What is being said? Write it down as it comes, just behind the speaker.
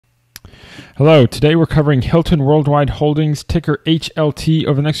Hello, today we're covering Hilton Worldwide Holdings, ticker HLT.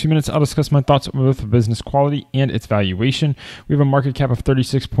 Over the next few minutes, I'll discuss my thoughts on both the business quality and its valuation. We have a market cap of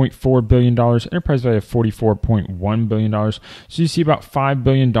 $36.4 billion, enterprise value of $44.1 billion. So you see about $5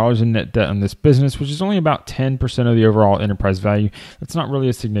 billion in net debt on this business, which is only about 10% of the overall enterprise value. That's not really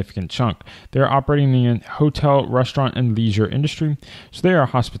a significant chunk. They're operating in the hotel, restaurant, and leisure industry. So they are a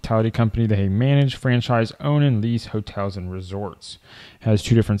hospitality company. They manage, franchise, own, and lease hotels and resorts. Has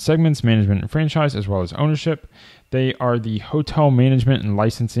two different segments, management and franchise, as well as ownership. They are the hotel management and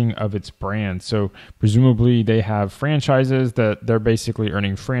licensing of its brand. So presumably they have franchises that they're basically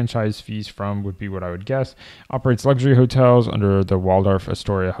earning franchise fees from, would be what I would guess. Operates luxury hotels under the Waldorf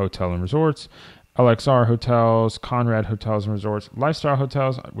Astoria Hotel and Resorts, LXR Hotels, Conrad Hotels and Resorts, Lifestyle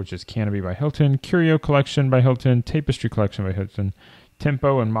Hotels, which is Canopy by Hilton, Curio Collection by Hilton, Tapestry Collection by Hilton,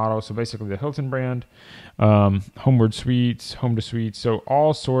 Tempo and Model, so basically the Hilton brand, Homeward Suites, Home to Suites, so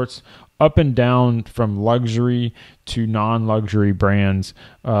all sorts up and down from luxury to non-luxury brands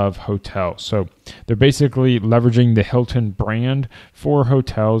of hotels. So they're basically leveraging the Hilton brand for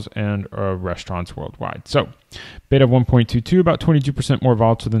hotels and restaurants worldwide. So beta of 1.22, about 22% more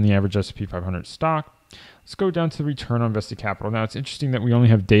volatile than the average S&P 500 stock. Let's go down to the return on invested capital. Now, it's interesting that we only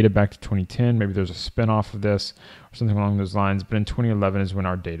have data back to 2010. Maybe there's a spin-off of this or something along those lines. But in 2011 is when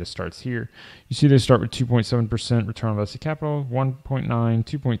our data starts here. You see they start with 2.7% return on invested capital, 1.9,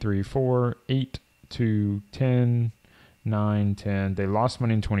 2.3, 4, 8 to 10, 9, 10. They lost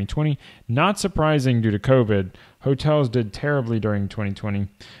money in 2020. Not surprising due to COVID. Hotels did terribly during 2020.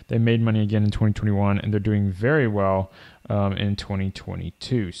 They made money again in 2021, and they're doing very well in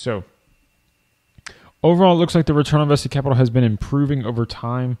 2022. So overall, it looks like the return on invested capital has been improving over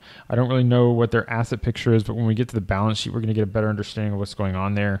time. I don't really know what their asset picture is, but when we get to the balance sheet, we're going to get a better understanding of what's going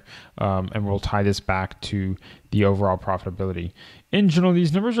on there, and we'll tie this back to the overall profitability. In general,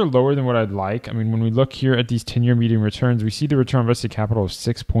 these numbers are lower than what I'd like. I mean, when we look here at these 10-year median returns, we see the return on invested capital of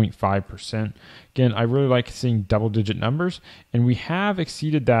 6.5%. Again, I really like seeing double-digit numbers, and we have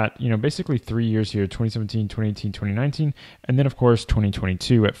exceeded that, basically 3 years here, 2017, 2018, 2019, and then, of course,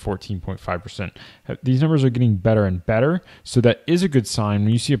 2022 at 14.5%. These numbers are getting better and better, so that is a good sign.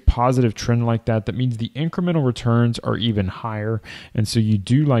 When you see a positive trend like that, that means the incremental returns are even higher, and so you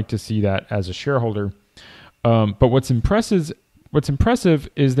do like to see that as a shareholder. But what's impressive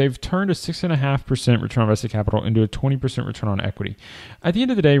is they've turned a 6.5% return on invested capital into a 20% return on equity. At the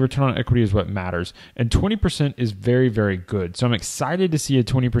end of the day, return on equity is what matters, and 20% is very, very good. So I'm excited to see a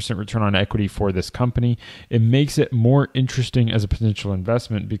 20% return on equity for this company. It makes it more interesting as a potential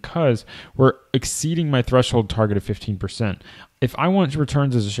investment because we're exceeding my threshold target of 15%. If I want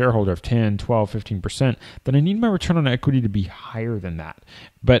returns as a shareholder of 10, 12, 15%, then I need my return on equity to be higher than that.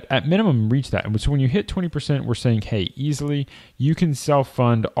 But at minimum, reach that. And so when you hit 20%, we're saying, hey, easily, you can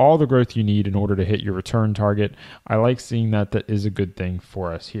self-fund all the growth you need in order to hit your return target. I like seeing that. That is a good thing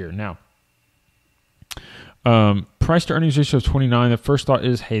for us here. Now, price to earnings ratio of 29. The first thought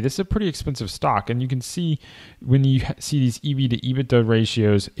is, hey, this is a pretty expensive stock. And you can see when you see these EV to EBITDA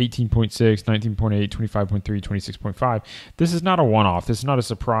ratios, 18.6, 19.8, 25.3, 26.5, this is not a one-off. This is not a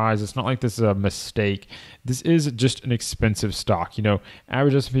surprise. It's not like this is a mistake. This is just an expensive stock.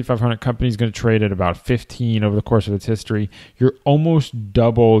 Average S&P 500 company is going to trade at about 15 over the course of its history. You're almost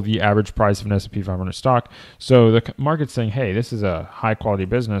double the average price of an S&P 500 stock. So the market's saying, hey, this is a high-quality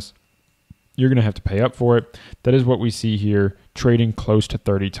business. You're going to have to pay up for it. That is what we see here, trading close to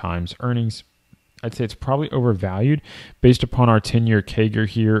 30 times earnings. I'd say it's probably overvalued based upon our 10-year CAGR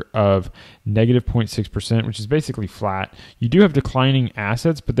here of negative 0.6%, which is basically flat. You do have declining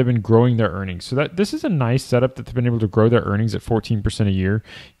assets, but they've been growing their earnings. So this is a nice setup that they've been able to grow their earnings at 14% a year,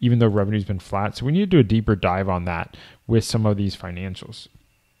 even though revenue's been flat. So we need to do a deeper dive on that with some of these financials.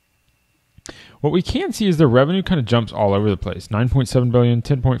 What we can see is the revenue kind of jumps all over the place. 9.7 billion,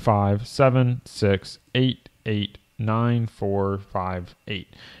 10.5, 7, 6, 8, 8, 9, 4, 5,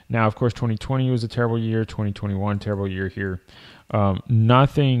 8. Now, of course, 2020 was a terrible year. 2021, terrible year here.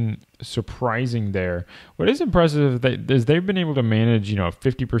 Nothing surprising there. What is impressive is they've been able to manage, a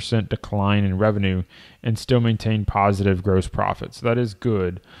 50% decline in revenue and still maintain positive gross profits. So that is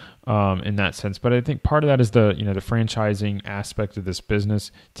good in that sense. But I think part of that is the franchising aspect of this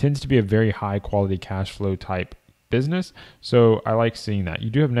business tends to be a very high quality cash flow type business. So I like seeing that. You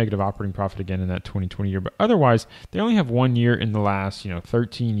do have negative operating profit again in that 2020 year, but otherwise they only have 1 year in the last,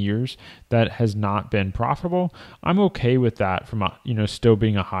 13 years that has not been profitable. I'm okay with that from still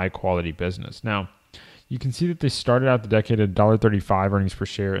being a high quality business. Now, you can see that they started out the decade at $1.35 earnings per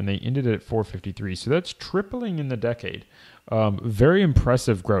share and they ended at $4.53. So that's tripling in the decade. Very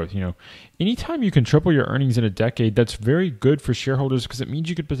impressive growth. Anytime you can triple your earnings in a decade, that's very good for shareholders because it means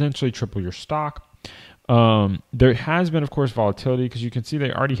you could potentially triple your stock. There has been, of course, volatility because you can see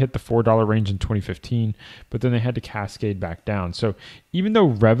they already hit the $4 range in 2015, but then they had to cascade back down. So even though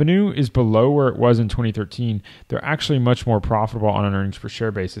revenue is below where it was in 2013, they're actually much more profitable on an earnings per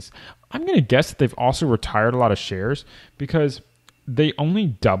share basis. I'm going to guess that they've also retired a lot of shares because they only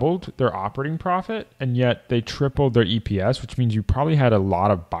doubled their operating profit and yet they tripled their EPS, which means you probably had a lot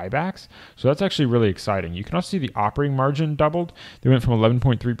of buybacks. So that's actually really exciting. You can also see the operating margin doubled. They went from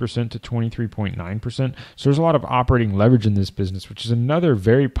 11.3% to 23.9%. So there's a lot of operating leverage in this business, which is another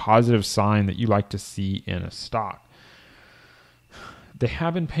very positive sign that you like to see in a stock. They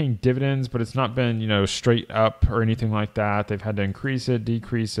have been paying dividends, but it's not been, straight up or anything like that. They've had to increase it,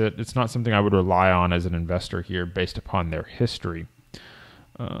 decrease it. It's not something I would rely on as an investor here based upon their history.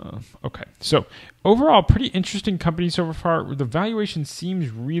 Okay, so overall, pretty interesting company so far. The valuation seems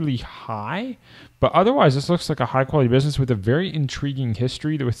really high, but otherwise, this looks like a high-quality business with a very intriguing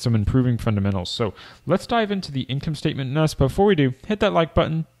history with some improving fundamentals. So let's dive into the income statement. But before we do, hit that like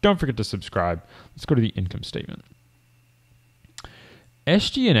button. Don't forget to subscribe. Let's go to the income statement.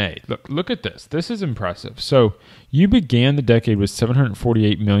 SG&A, look at this. This is impressive. So you began the decade with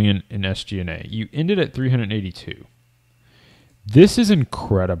 $748 million in SG&A. You ended at $382. This is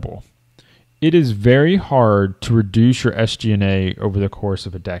incredible. It is very hard to reduce your SG&A over the course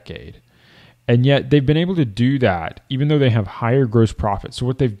of a decade. And yet they've been able to do that even though they have higher gross profit. So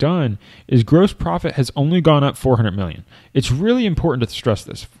what they've done is gross profit has only gone up $400 million. It's really important to stress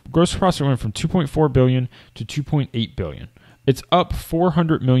this. Gross profit went from $2.4 billion to $2.8 billion. It's up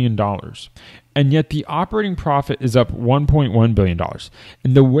 $400 million. And yet the operating profit is up $1.1 billion.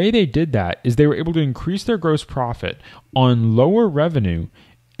 And the way they did that is they were able to increase their gross profit on lower revenue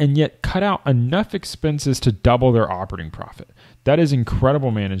and yet cut out enough expenses to double their operating profit. That is incredible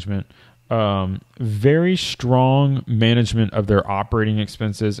management. Very strong management of their operating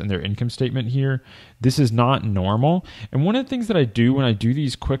expenses and their income statement here. This is not normal. And one of the things that I do when I do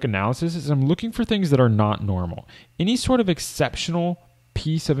these quick analysis is I'm looking for things that are not normal. Any sort of exceptional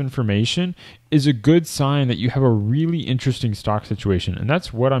piece of information is a good sign that you have a really interesting stock situation. And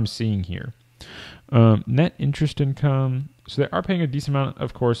that's what I'm seeing here. Net interest income. So they are paying a decent amount,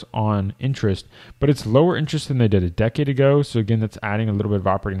 of course, on interest, but it's lower interest than they did a decade ago. So again, that's adding a little bit of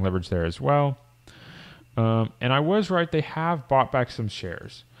operating leverage there as well. And I was right. They have bought back some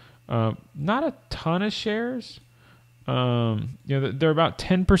shares. Not a ton of shares. They're about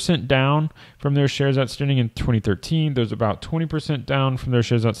 10% down from their shares outstanding in 2013. There's about 20% down from their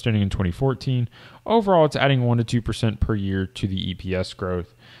shares outstanding in 2014. Overall, it's adding 1 to 2% per year to the EPS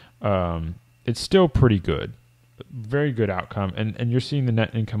growth. It's still pretty good. Very good outcome. And you're seeing the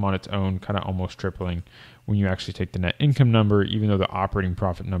net income on its own kind of almost tripling when you actually take the net income number, even though the operating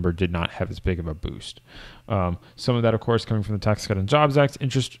profit number did not have as big of a boost. Some of that, of course, coming from the Tax Cut and Jobs Act.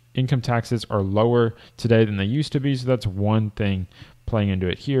 Income taxes are lower today than they used to be, so that's one thing playing into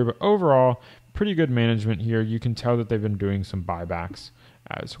it here. But overall, pretty good management here. You can tell that they've been doing some buybacks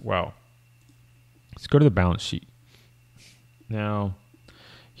as well. Let's go to the balance sheet. Now,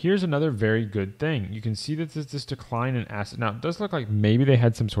 here's another very good thing. You can see that there's this decline in asset. Now, it does look like maybe they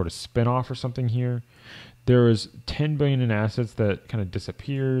had some sort of spinoff or something here. There was $10 billion in assets that kind of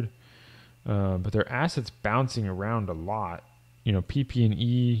disappeared, but their assets bouncing around a lot.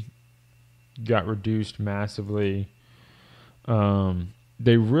 PP&E got reduced massively.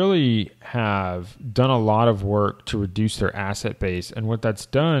 They really have done a lot of work to reduce their asset base. And what that's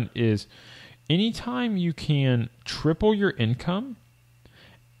done is anytime you can triple your income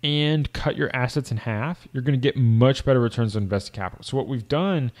and cut your assets in half, you're going to get much better returns on invested capital. So what we've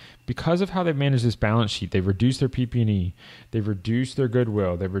done, because of how they've managed this balance sheet, they've reduced their PP&E, they've reduced their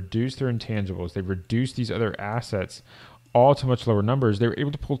goodwill, they've reduced their intangibles, they've reduced these other assets, all to much lower numbers. They were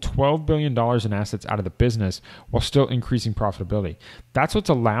able to pull $12 billion in assets out of the business while still increasing profitability. That's what's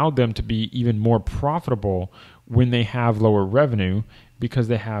allowed them to be even more profitable when they have lower revenue, because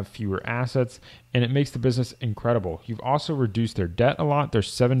they have fewer assets, and it makes the business incredible. You've also reduced their debt a lot. They're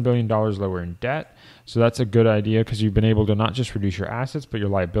 $7 billion lower in debt, so that's a good idea because you've been able to not just reduce your assets, but your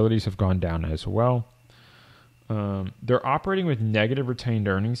liabilities have gone down as well. They're operating with negative retained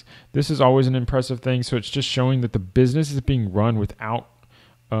earnings. This is always an impressive thing, so it's just showing that the business is being run without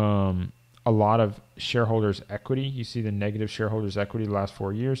a lot of shareholders' equity. You see the negative shareholders' equity the last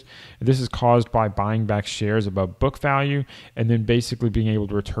 4 years. This is caused by buying back shares above book value and then basically being able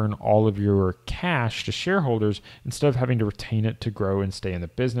to return all of your cash to shareholders instead of having to retain it to grow and stay in the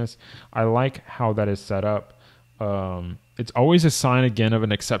business. I like how that is set up. It's always a sign, again, of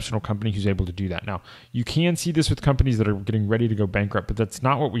an exceptional company who's able to do that. Now, you can see this with companies that are getting ready to go bankrupt, but that's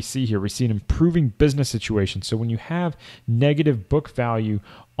not what we see here. We see an improving business situation. So when you have negative book value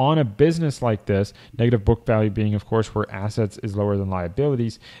on a business like this, negative book value being, of course, where assets is lower than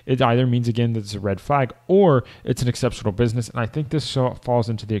liabilities, it either means, again, that it's a red flag or it's an exceptional business. And I think this falls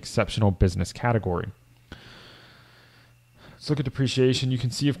into the exceptional business category. Let's look at depreciation. You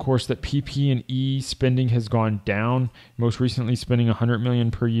can see, of course, that PP&E spending has gone down. Most recently, spending $100 million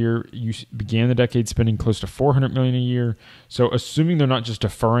per year. You began the decade spending close to $400 million a year. So, assuming they're not just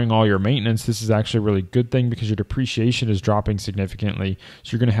deferring all your maintenance, this is actually a really good thing because your depreciation is dropping significantly.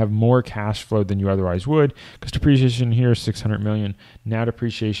 So, you're going to have more cash flow than you otherwise would, because depreciation here is $600 million. Now,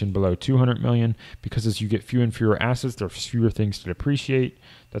 depreciation below $200 million, because as you get fewer and fewer assets, there are fewer things to depreciate.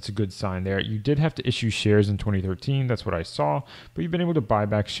 That's a good sign there. You did have to issue shares in 2013. That's what I saw. But you've been able to buy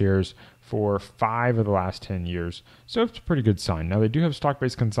back shares for 5 of the last 10 years. So it's a pretty good sign. Now, they do have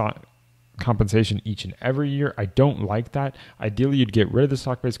stock-based compensation each and every year. I don't like that. Ideally, you'd get rid of the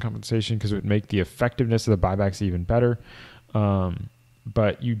stock-based compensation because it would make the effectiveness of the buybacks even better.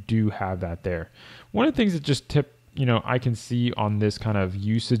 But you do have that there. One of the things that just I can see on this kind of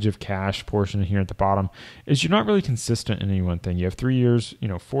usage of cash portion here at the bottom is you're not really consistent in any one thing. You have 3 years,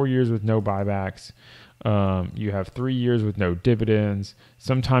 4 years with no buybacks. You have 3 years with no dividends.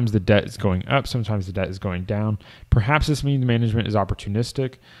 Sometimes the debt is going up. Sometimes the debt is going down. Perhaps this means management is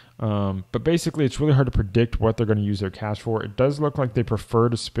opportunistic. But basically, it's really hard to predict what they're going to use their cash for. It does look like they prefer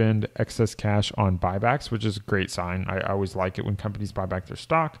to spend excess cash on buybacks, which is a great sign. I always like it when companies buy back their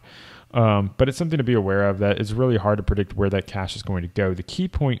stock. But it's something to be aware of, that it's really hard to predict where that cash is going to go. The key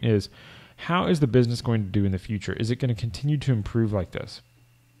point is, how is the business going to do in the future? Is it going to continue to improve like this?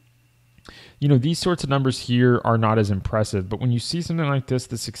 These sorts of numbers here are not as impressive, but when you see something like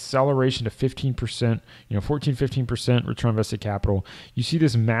this acceleration to 15%, 14, 15% return on invested capital, you see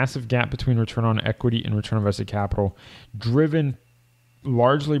this massive gap between return on equity and return on invested capital, driven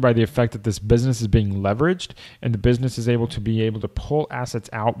largely by the effect that this business is being leveraged and the business is able to pull assets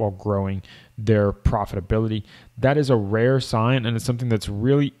out while growing their profitability. That is a rare sign, and it's something that's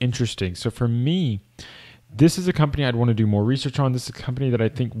really interesting. So for me, this is a company I'd want to do more research on. This is a company that I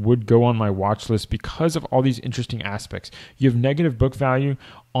think would go on my watch list because of all these interesting aspects. You have negative book value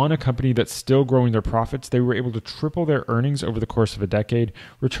on a company that's still growing their profits. They were able to triple their earnings over the course of a decade.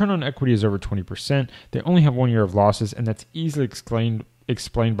 Return on equity is over 20%. They only have 1 year of losses, and that's easily explained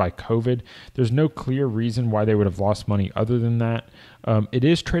by COVID. There's no clear reason why they would have lost money other than that. It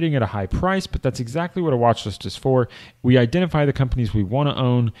is trading at a high price, but that's exactly what a watch list is for. We identify the companies we want to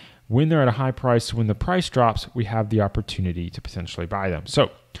own when they're at a high price. So when the price drops, we have the opportunity to potentially buy them.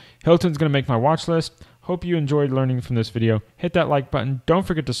 So Hilton's going to make my watch list. Hope you enjoyed learning from this video. Hit that like button. Don't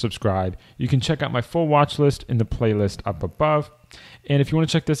forget to subscribe. You can check out my full watch list in the playlist up above. And if you want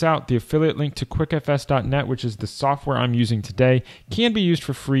to check this out, the affiliate link to quickfs.net, which is the software I'm using today, can be used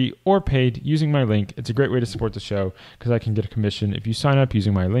for free or paid using my link. It's a great way to support the show because I can get a commission if you sign up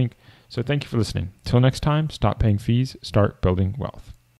using my link. So thank you for listening. Till next time, stop paying fees, start building wealth.